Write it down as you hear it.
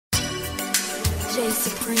Hey.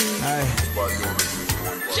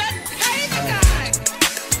 Just pay the guy.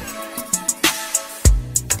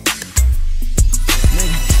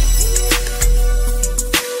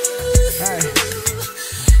 Hey.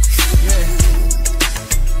 Yeah.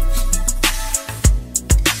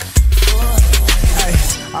 Hey.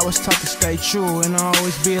 I was taught to stay true and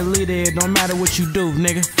always be a leader. It don't matter what you do,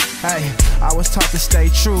 nigga. Hey. I was taught to stay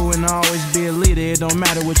true and always be a leader. It don't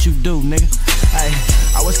matter what you do, nigga. Hey.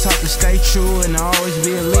 I was taught to stay true and always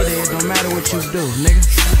be a leader. It don't matter what you do, nigga.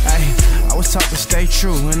 Hey. I was taught to stay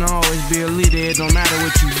true and always be a leader. It don't matter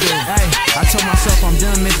what you do. Hey. I told myself I'm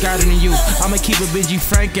done misguiding you. I'ma keep it busy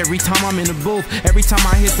frank every time I'm in the booth. Every time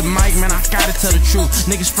I hit the mic, man, I gotta tell the truth.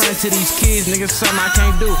 Niggas friend to these kids, niggas something I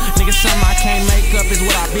can't do. Niggas something I can't make up is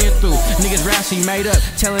what I've been through. Niggas raps he made up,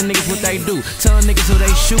 telling niggas what they do, telling niggas who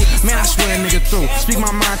they shoot. Man, I swear a nigga through. Speak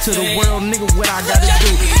my mind to the world, nigga, what I gotta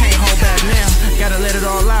do. Can't hold back now, gotta let it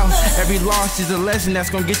all out. Every loss is a lesson that's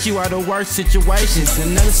gonna get you out of worse situations.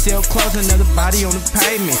 Another cell closed, another body on the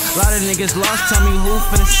pavement. A lot of niggas lost, tell me who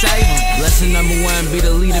finna save them. Lesson number one, be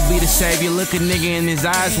the leader, be the savior. Look a nigga in his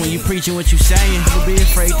eyes when you preaching what you saying. Never be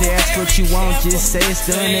afraid to ask what you want, just say it's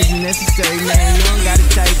done as necessary, man, you don't gotta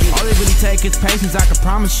take it. All it really take is patience, I can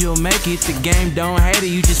promise you'll make it. The game don't hate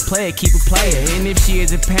it, you just play it, keep it player. And if she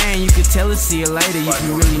is a pain, you can tell her see her later. You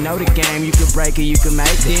can really know the game, you can break it, you can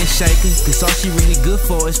make it. Then shake her, cause all she really good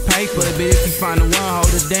for is paper. But if you find the one, hold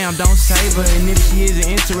her down, don't save her. And if she isn't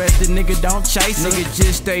interested, nigga, don't chase her. Nigga,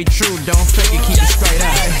 just stay true, don't fake it, keep it straight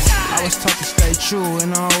up. I was taught to stay true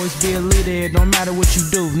and always be a leader. It don't matter what you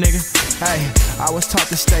do, nigga. Hey, I was taught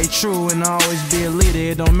to stay true and always be a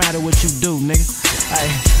leader. It don't matter what you do, nigga. Hey,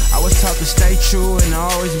 I was taught to stay true and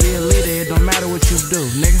always be a leader. It don't matter what you do,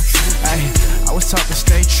 nigga. Hey, I was taught to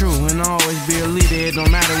stay true and always be a leader. It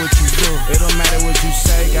don't matter what you do. It don't matter what you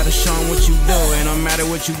say, gotta show 'em what you do. It don't matter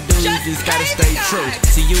what you do, you just gotta stay true.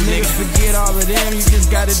 See you niggas forget all of them, you just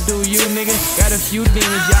gotta do you, nigga. Got a few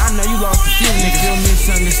demons, yeah, I know you lost a few niggas. Feel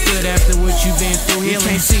misunderstood after what you been through. You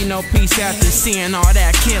can't see no peace after seeing all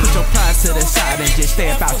that killing. Put your pride to the side and just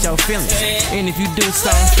stay about your feelings. And if you do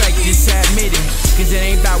something fake, just admit it. Cause it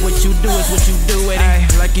ain't about what you do, it's what you do with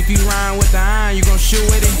it. Like if you rhyme with the iron, you gon' shoot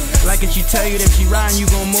with it. Like if she tell you that she riding, you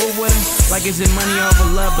gon' move with her. Like is it money over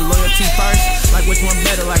love, but loyalty first? Like which one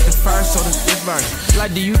better, like the first or the fifth verse?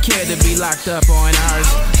 Like do you care to be locked up or in ours?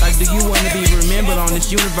 Like do you wanna be remembered on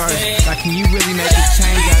this universe? Like can you really make a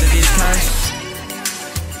change out of this curse?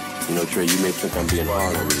 You know, Trey, you may think I'm being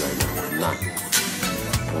hard on you right now. I'm not.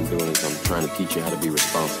 What I'm doing is I'm trying to teach you how to be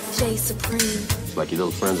responsible. J Supreme. It's like your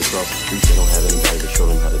little friends across the street, they don't have anybody to show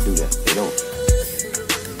them how to do that. They don't.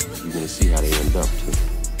 You're gonna see how they end up, too.